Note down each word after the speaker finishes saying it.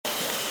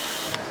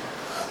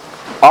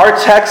Our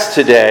text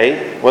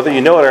today, whether you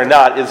know it or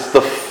not, is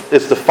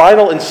the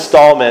final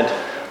installment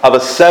of a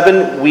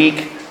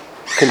 7-week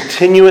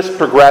continuous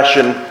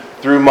progression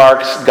through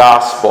Mark's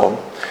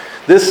gospel.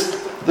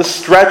 This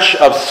stretch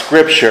of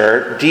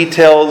Scripture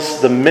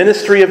details the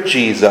ministry of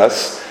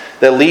Jesus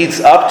that leads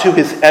up to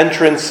his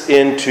entrance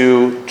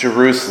into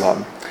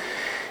Jerusalem,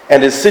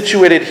 and is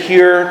situated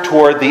here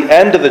toward the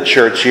end of the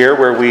church year,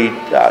 where we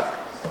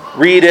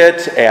read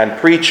it and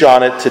preach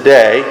on it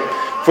today,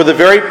 for the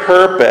very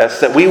purpose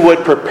that we would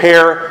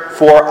prepare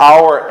for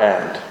our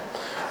end.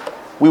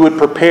 We would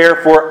prepare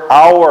for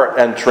our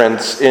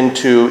entrance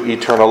into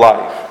eternal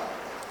life.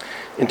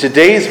 In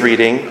today's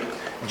reading,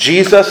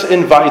 Jesus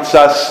invites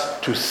us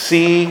to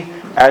see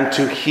and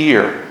to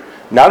hear,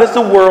 not as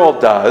the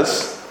world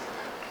does,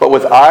 but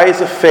with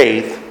eyes of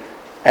faith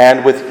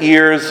and with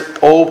ears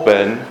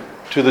open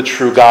to the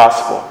true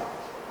gospel.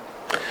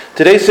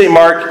 Today, St.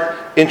 Mark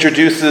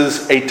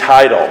introduces a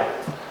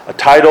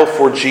title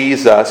for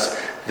Jesus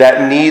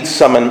that needs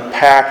some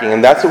unpacking,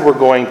 and that's what we're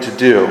going to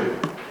do.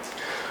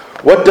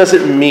 What does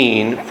it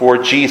mean for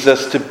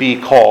Jesus to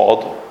be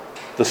called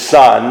the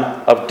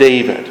Son of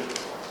David?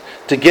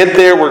 To get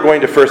there, we're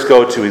going to first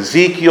go to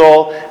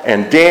Ezekiel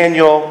and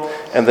Daniel,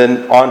 and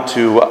then on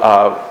to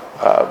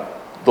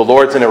the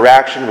Lord's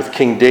interaction with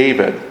King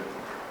David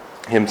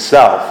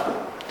himself.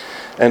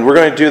 And we're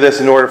going to do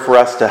this in order for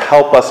us to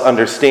help us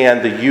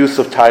understand the use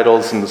of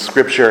titles in the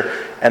Scripture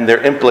and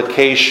their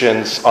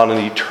implications on an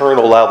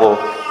eternal level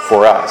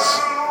for us.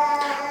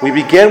 We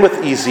begin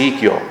with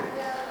Ezekiel.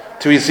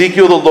 To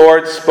Ezekiel the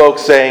Lord spoke,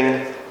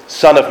 saying,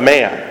 "Son of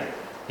man,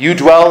 you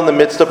dwell in the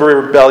midst of a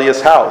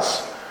rebellious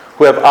house,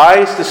 who have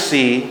eyes to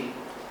see,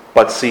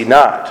 but see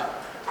not,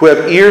 who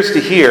have ears to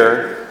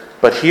hear,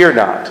 but hear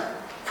not,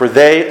 for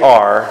they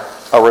are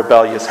a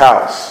rebellious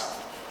house."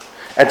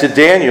 And to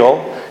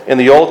Daniel, in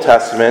the Old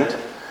Testament,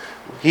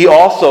 he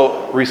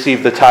also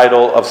received the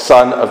title of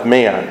Son of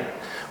Man.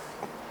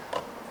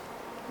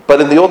 But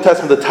in the Old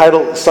Testament, the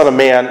title Son of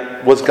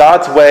Man was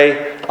God's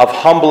way of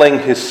humbling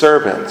his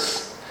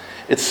servants.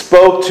 It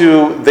spoke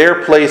to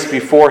their place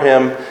before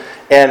him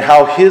and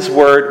how his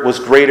word was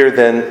greater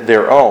than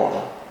their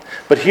own.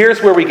 But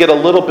here's where we get a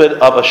little bit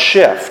of a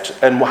shift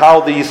and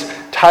how these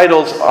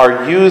titles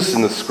are used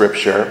in the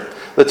Scripture.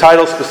 The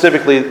title,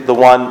 specifically the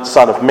one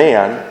Son of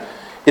Man,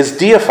 is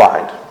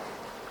deified.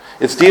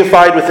 It's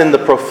deified within the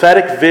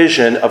prophetic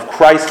vision of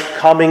Christ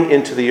coming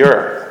into the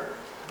earth.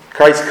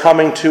 Christ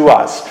coming to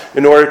us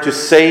in order to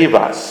save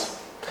us.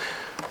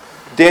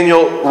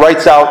 Daniel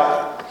writes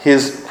out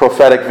his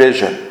prophetic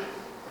vision.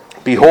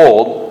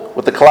 "Behold,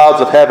 with the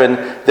clouds of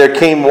heaven there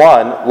came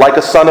one like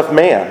a son of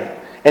man.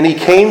 And he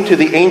came to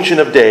the Ancient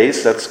of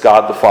Days," that's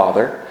God the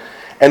Father,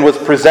 "and was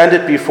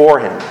presented before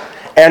him.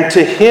 And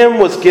to him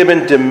was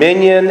given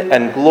dominion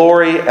and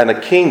glory and a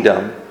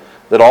kingdom,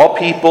 that all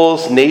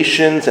peoples,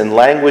 nations, and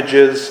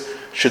languages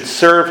should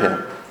serve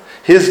him.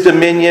 His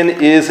dominion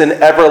is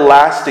an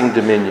everlasting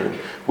dominion,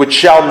 which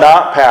shall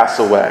not pass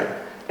away,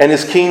 and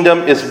his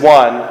kingdom is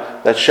one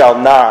that shall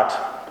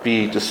not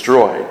be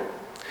destroyed."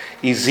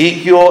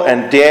 Ezekiel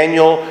and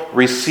Daniel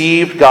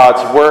received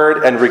God's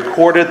word and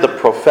recorded the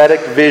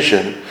prophetic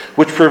vision,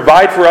 which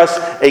provide for us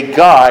a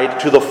guide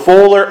to the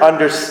fuller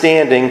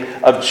understanding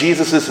of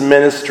Jesus'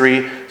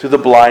 ministry to the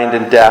blind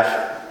and deaf.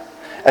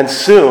 And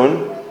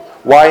soon,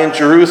 why in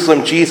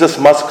Jerusalem Jesus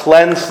must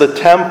cleanse the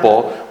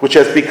temple, which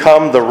has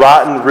become the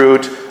rotten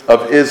root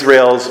of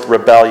Israel's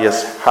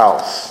rebellious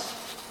house.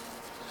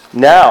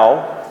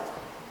 Now,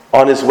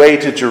 on his way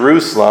to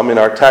Jerusalem, in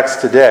our text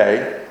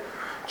today,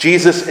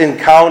 Jesus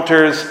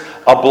encounters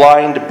a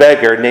blind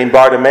beggar named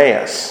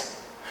Bartimaeus,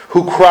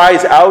 who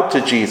cries out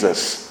to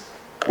Jesus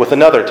with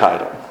another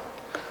title,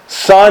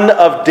 "Son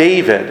of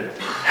David,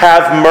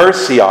 have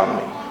mercy on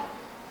me."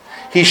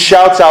 He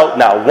shouts out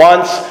not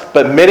once,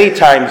 but many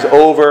times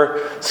over,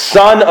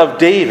 "Son of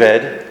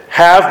David,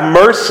 have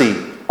mercy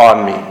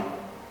on me."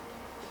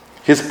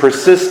 His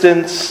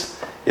persistence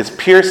is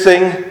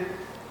piercing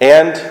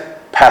and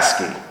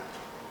pesky.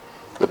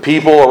 The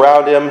people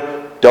around him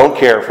don't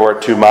care for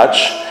it too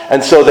much,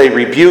 and so they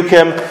rebuke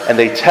him and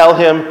they tell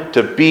him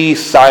to be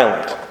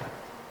silent.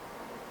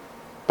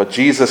 But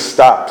Jesus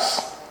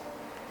stops.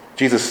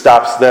 Jesus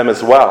stops them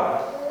as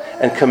well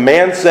and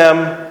commands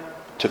them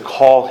to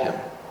call him.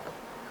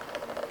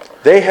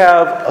 They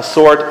have a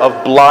sort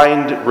of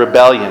blind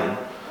rebellion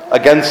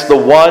against the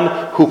one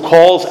who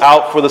calls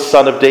out for the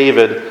Son of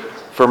David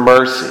for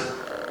mercy.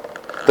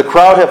 The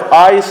crowd have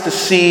eyes to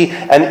see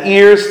and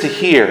ears to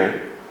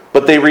hear,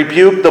 but they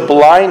rebuke the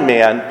blind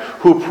man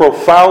who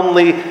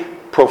profoundly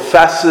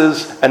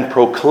professes and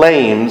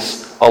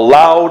proclaims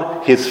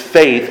aloud his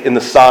faith in the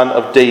Son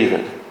of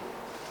David.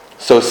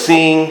 So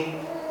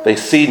seeing, they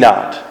see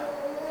not,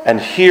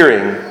 and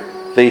hearing,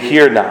 they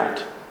hear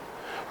not.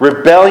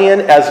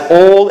 Rebellion as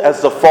old as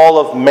the fall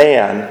of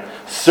man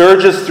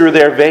surges through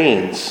their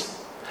veins.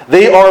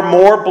 They are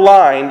more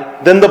blind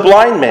than the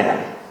blind man,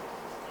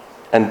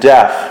 and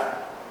deaf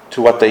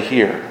to what they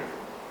hear.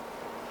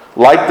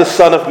 Like the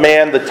Son of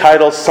Man, the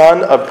title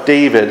Son of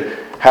David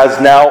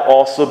has now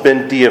also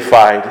been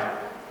deified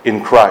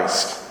in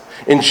Christ.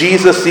 In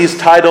Jesus, these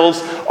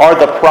titles are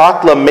the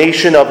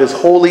proclamation of his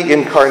holy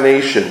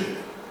incarnation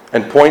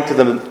and point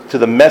to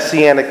the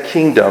messianic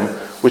kingdom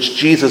which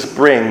Jesus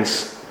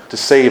brings to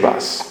save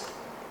us.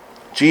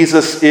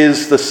 Jesus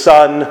is the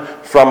Son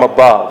from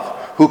above,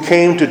 who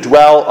came to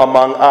dwell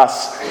among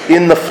us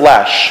in the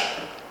flesh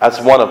as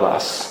one of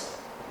us.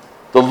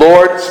 The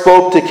Lord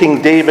spoke to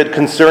King David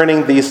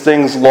concerning these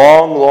things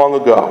long, long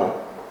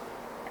ago,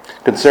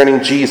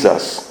 concerning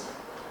Jesus,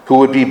 who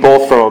would be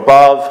both from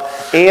above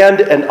and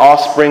an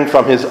offspring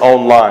from his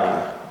own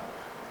line.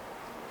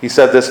 He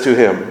said this to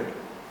him,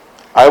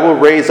 "I will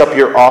raise up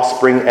your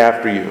offspring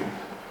after you,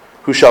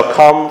 who shall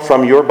come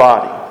from your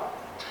body,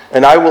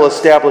 and I will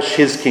establish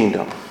his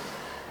kingdom.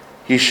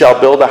 He shall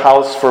build a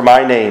house for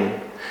my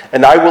name,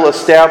 and I will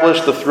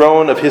establish the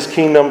throne of his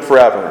kingdom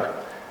forever.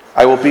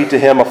 I will be to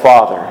him a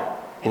father,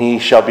 and he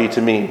shall be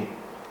to me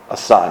a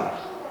son."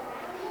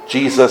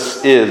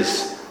 Jesus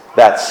is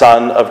that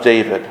Son of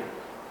David,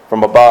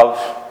 from above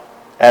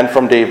and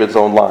from David's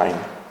own line.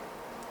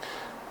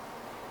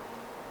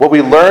 What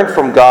we learn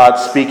from God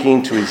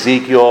speaking to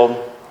Ezekiel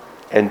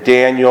and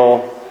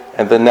Daniel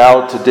and then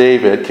now to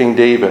David, King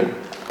David,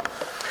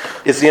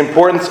 is the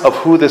importance of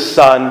who the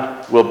Son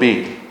will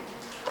be,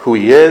 who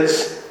he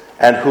is,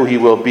 and who he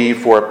will be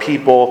for a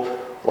people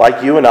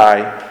like you and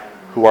I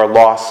who are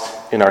lost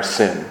in our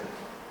sin.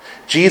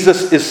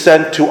 Jesus is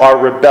sent to our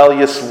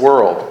rebellious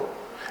world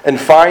and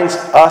finds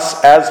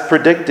us as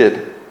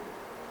predicted,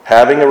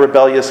 having a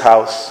rebellious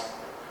house,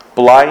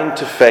 blind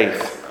to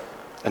faith,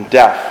 and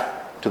deaf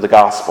to the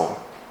gospel.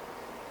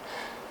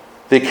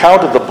 The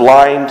account of the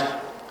blind,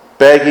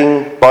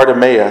 begging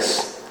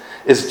Bartimaeus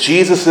is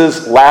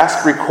Jesus'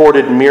 last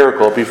recorded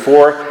miracle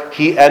before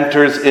he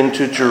enters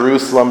into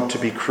Jerusalem to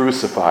be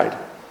crucified.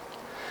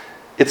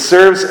 It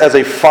serves as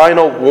a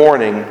final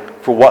warning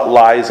for what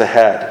lies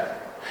ahead.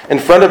 In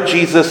front of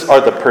Jesus are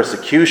the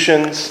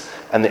persecutions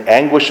and the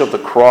anguish of the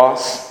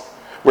cross,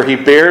 where he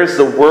bears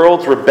the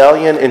world's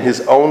rebellion in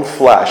his own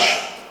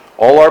flesh,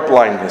 all our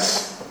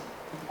blindness,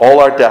 all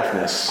our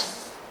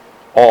deafness,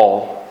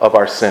 all of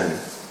our sin.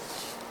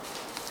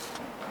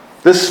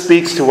 This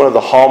speaks to one of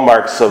the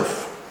hallmarks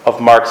of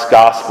Mark's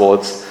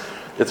gospel.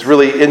 It's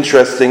really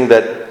interesting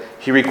that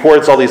he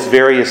records all these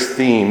various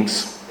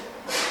themes,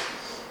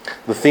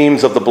 the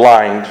themes of the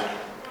blind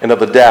and of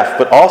the deaf,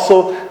 but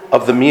also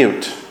of the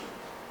mute.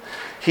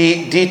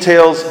 He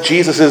details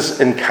Jesus'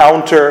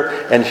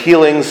 encounter and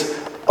healings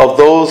of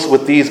those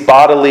with these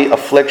bodily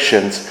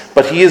afflictions,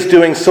 but he is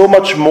doing so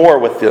much more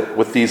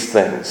with these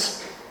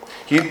things.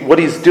 What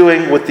he's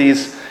doing with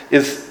these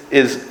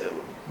is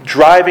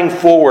driving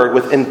forward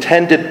with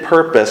intended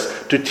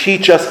purpose to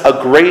teach us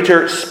a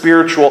greater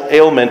spiritual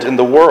ailment in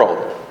the world,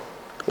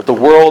 that the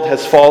world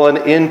has fallen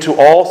into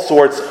all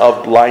sorts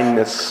of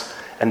blindness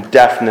and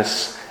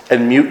deafness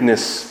and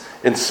muteness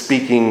in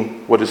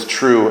speaking what is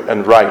true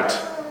and right.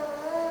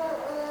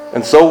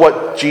 And so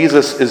what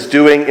Jesus is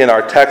doing in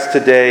our text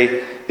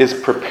today is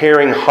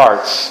preparing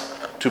hearts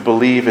to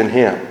believe in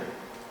him,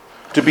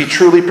 to be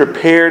truly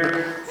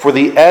prepared for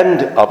the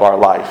end of our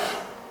life.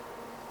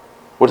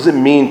 What does it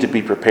mean to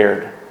be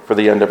prepared for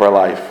the end of our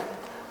life?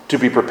 To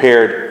be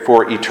prepared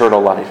for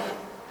eternal life.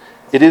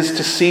 It is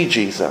to see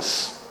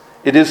Jesus.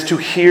 It is to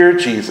hear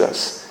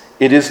Jesus.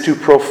 It is to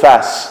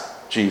profess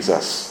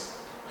Jesus.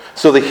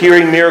 So the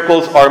hearing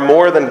miracles are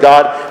more than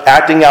God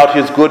acting out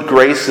his good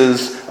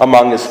graces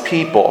among his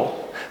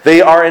people.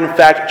 They are in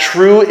fact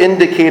true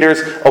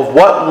indicators of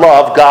what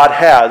love God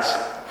has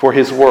for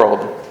his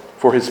world,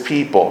 for his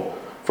people,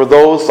 for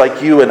those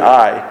like you and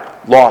I,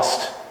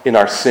 lost in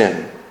our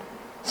sin.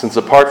 Since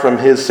apart from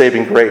his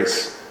saving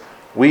grace,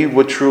 we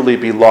would truly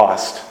be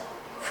lost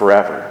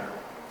forever.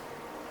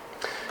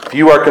 If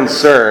you are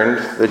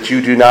concerned that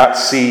you do not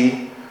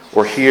see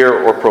or hear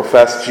or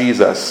profess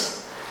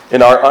Jesus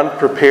and are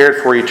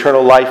unprepared for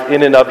eternal life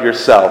in and of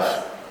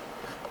yourself,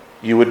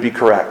 you would be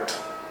correct.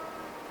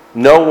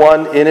 No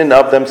one in and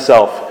of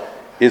themselves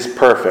is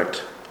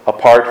perfect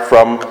apart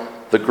from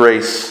the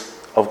grace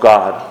of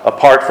God,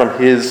 apart from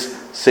his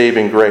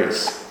saving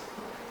grace.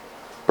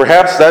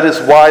 Perhaps that is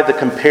why the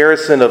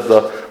comparison of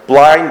the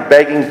blind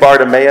begging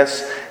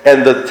Bartimaeus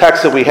and the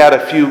text that we had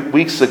a few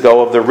weeks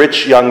ago of the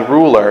rich young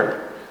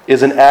ruler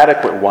is an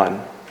adequate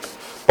one.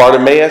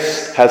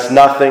 Bartimaeus has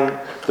nothing.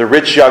 The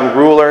rich young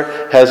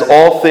ruler has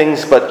all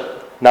things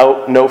but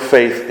no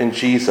faith in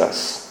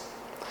Jesus.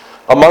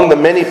 Among the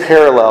many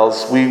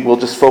parallels, we will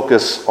just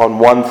focus on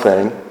one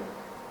thing.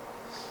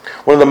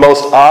 One of the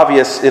most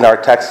obvious in our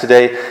text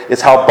today is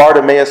how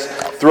Bartimaeus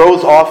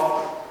throws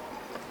off.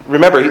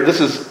 Remember, this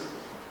is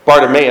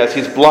Bartimaeus,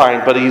 he's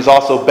blind, but he's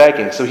also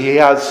begging, so he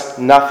has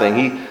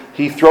nothing.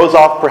 He throws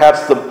off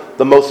perhaps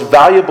the most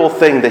valuable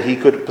thing that he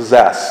could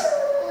possess,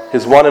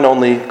 his one and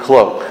only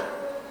cloak,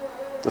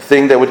 the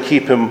thing that would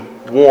keep him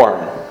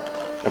warm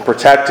and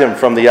protect him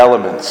from the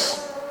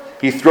elements.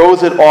 He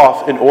throws it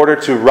off in order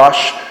to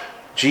rush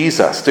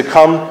Jesus, to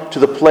come to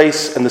the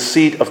place and the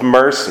seat of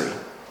mercy.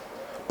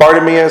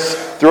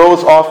 Bartimaeus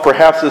throws off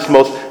perhaps his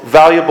most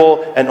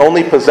valuable and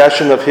only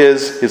possession of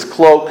his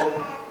cloak,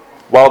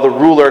 while the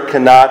ruler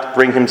cannot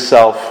bring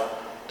himself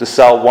to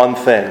sell one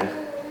thing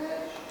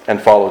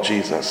and follow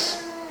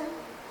Jesus.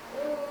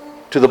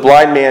 To the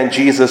blind man,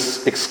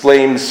 Jesus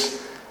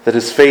exclaims that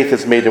his faith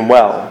has made him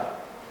well.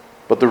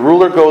 But the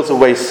ruler goes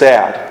away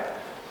sad,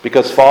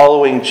 because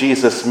following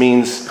Jesus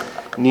means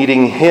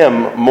needing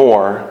him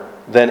more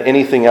than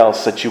anything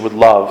else that you would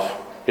love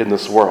in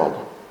this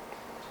world.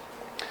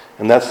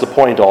 And that's the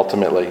point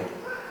ultimately.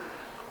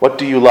 What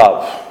do you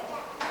love?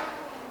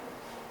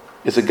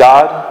 Is it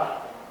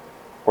God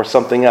or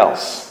something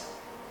else?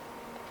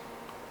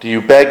 Do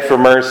you beg for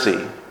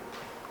mercy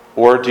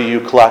or do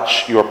you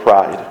clutch your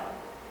pride?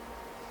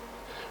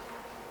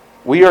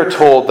 We are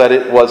told that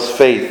it was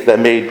faith that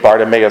made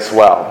Bartimaeus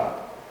well.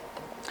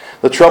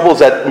 The trouble is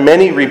that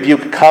many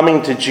rebuke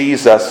coming to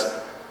Jesus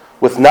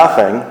with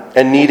nothing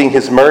and needing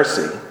his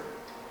mercy.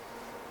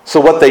 So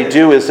what they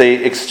do is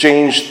they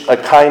exchange a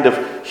kind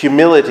of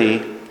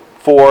humility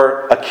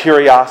for a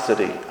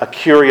curiosity, a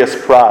curious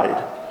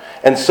pride.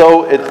 And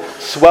so it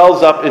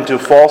swells up into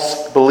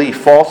false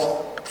belief,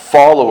 false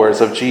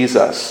followers of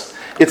Jesus.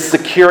 It's the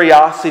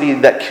curiosity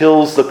that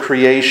kills the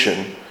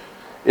creation.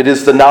 It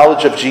is the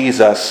knowledge of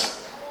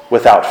Jesus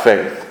without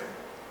faith.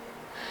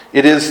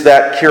 It is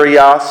that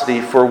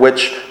curiosity for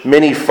which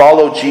many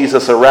follow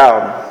Jesus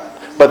around,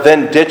 but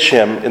then ditch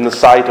him in the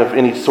sight of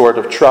any sort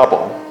of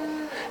trouble.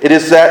 It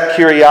is that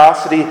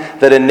curiosity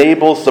that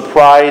enables the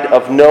pride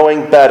of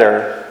knowing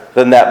better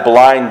than that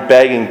blind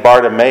begging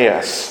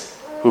Bartimaeus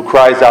who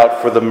cries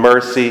out for the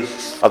mercy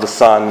of the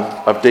Son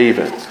of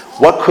David.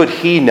 What could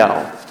he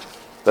know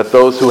that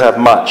those who have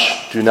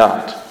much do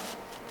not?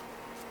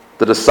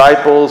 The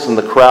disciples and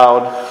the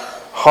crowd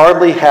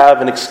hardly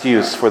have an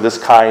excuse for this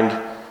kind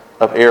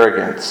of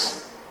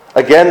arrogance.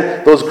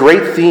 Again, those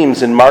great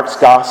themes in Mark's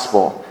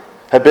gospel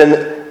have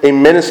been a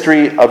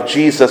ministry of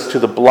Jesus to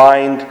the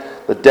blind,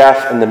 the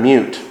deaf, and the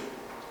mute.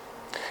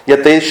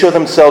 Yet they show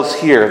themselves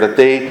here that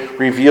they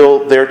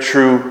reveal their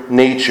true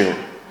nature,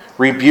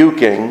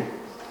 rebuking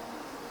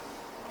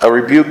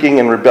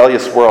and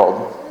rebellious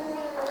world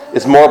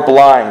is more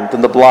blind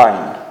than the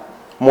blind,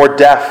 more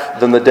deaf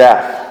than the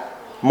deaf,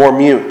 more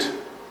mute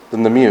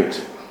than the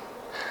mute.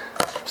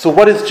 So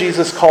what is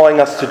Jesus calling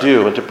us to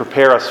do and to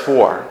prepare us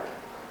for?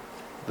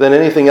 Than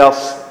anything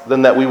else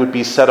than that we would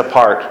be set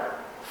apart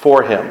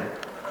for him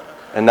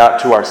and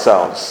not to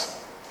ourselves.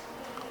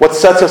 What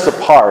sets us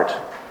apart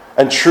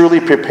and truly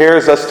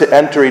prepares us to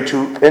enter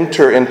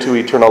into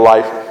eternal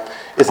life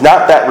is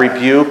not that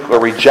rebuke or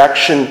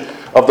rejection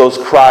of those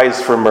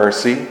cries for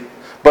mercy,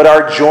 but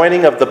our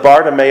joining of the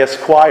Bartimaeus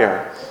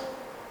choir,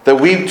 that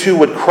we too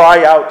would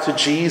cry out to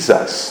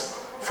Jesus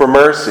for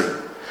mercy,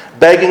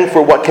 begging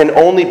for what can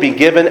only be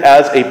given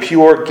as a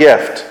pure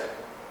gift,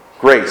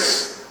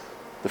 grace,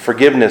 the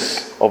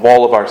forgiveness of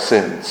all of our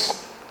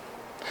sins.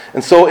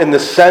 And so in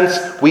this sense,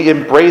 we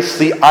embrace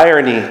the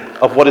irony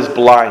of what is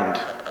blind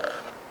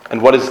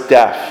and what is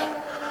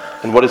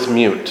deaf and what is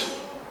mute.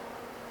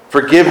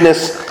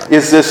 Forgiveness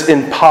is this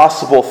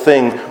impossible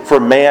thing for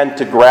man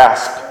to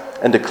grasp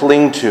and to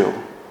cling to.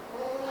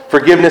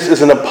 Forgiveness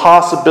is an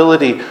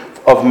impossibility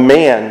of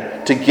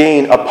man to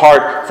gain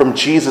apart from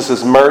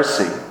Jesus'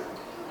 mercy.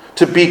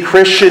 To be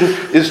Christian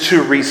is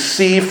to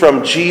receive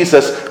from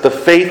Jesus the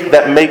faith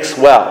that makes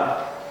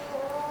well,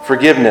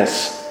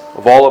 forgiveness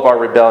of all of our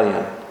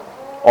rebellion,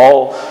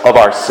 all of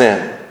our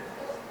sin.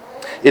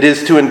 It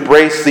is to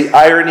embrace the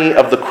irony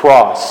of the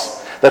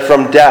cross, that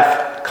from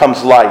death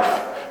comes life,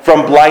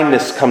 from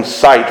blindness comes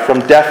sight, from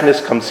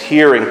deafness comes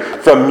hearing,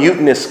 from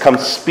muteness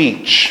comes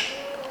speech,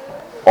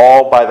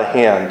 all by the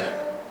hand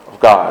of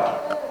God.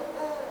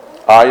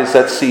 Eyes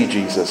that see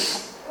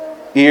Jesus,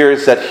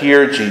 ears that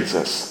hear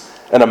Jesus,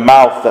 and a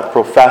mouth that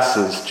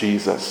professes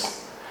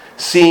Jesus.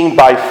 Seeing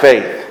by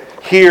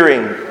faith,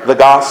 hearing the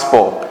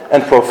gospel,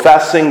 and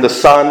professing the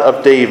Son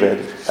of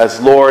David as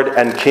Lord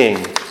and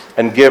King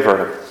and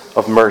giver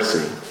of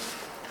mercy.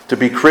 To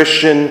be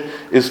Christian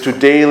is to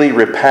daily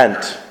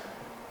repent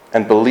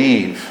and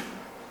believe,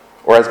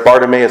 or as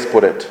Bartimaeus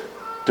put it,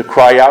 to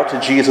cry out to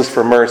Jesus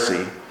for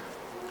mercy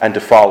and to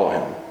follow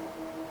him.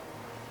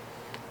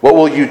 What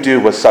will you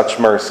do with such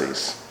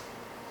mercies?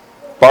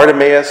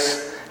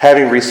 Bartimaeus,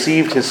 having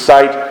received his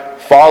sight,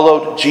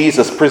 followed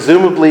Jesus,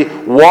 presumably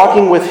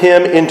walking with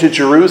him into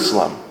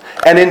Jerusalem.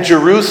 And in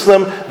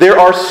Jerusalem, there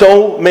are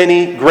so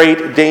many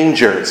great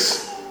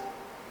dangers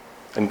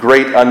and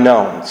great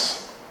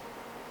unknowns.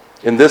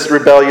 In this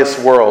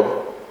rebellious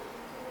world,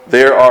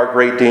 there are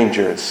great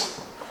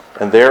dangers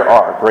and there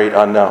are great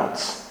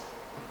unknowns.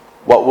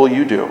 What will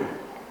you do?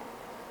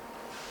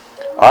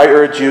 I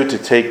urge you to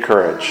take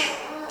courage,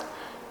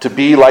 to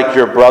be like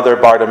your brother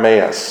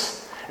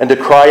Bartimaeus, and to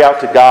cry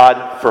out to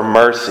God for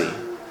mercy,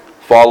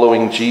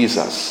 following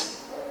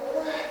Jesus.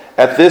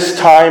 At this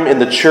time in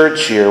the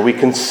church year, we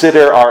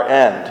consider our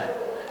end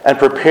and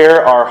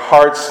prepare our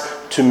hearts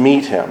to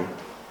meet him.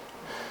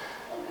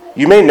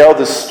 You may know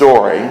this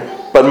story,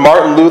 but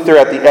Martin Luther,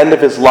 at the end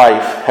of his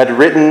life, had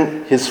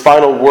written his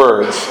final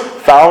words,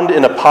 found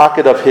in a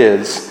pocket of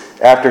his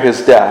after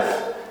his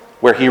death,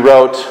 where he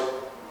wrote,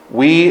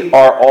 "We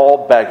are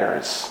all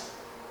beggars.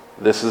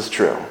 this is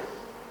true.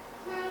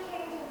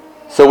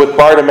 So with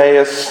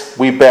Bartimaeus,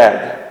 we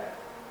beg,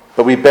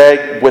 but we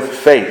beg with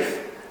faith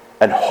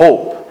and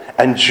hope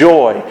and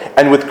joy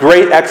and with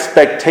great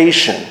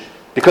expectation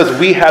because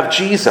we have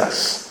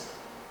Jesus.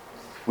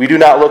 We do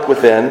not look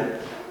within,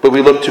 but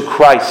we look to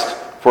Christ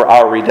for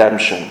our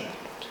redemption.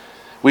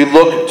 We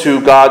look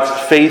to God's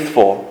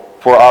faithful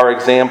for our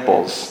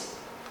examples,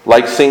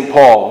 like St.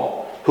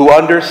 Paul, who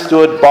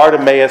understood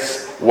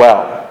Bartimaeus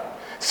well.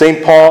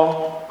 St.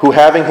 Paul, who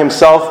having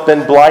himself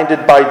been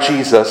blinded by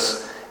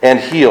Jesus and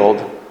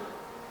healed,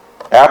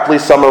 aptly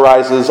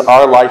summarizes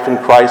our life in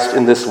Christ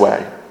in this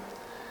way: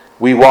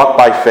 we walk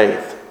by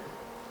faith,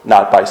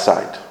 not by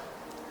sight.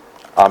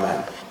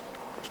 Amen.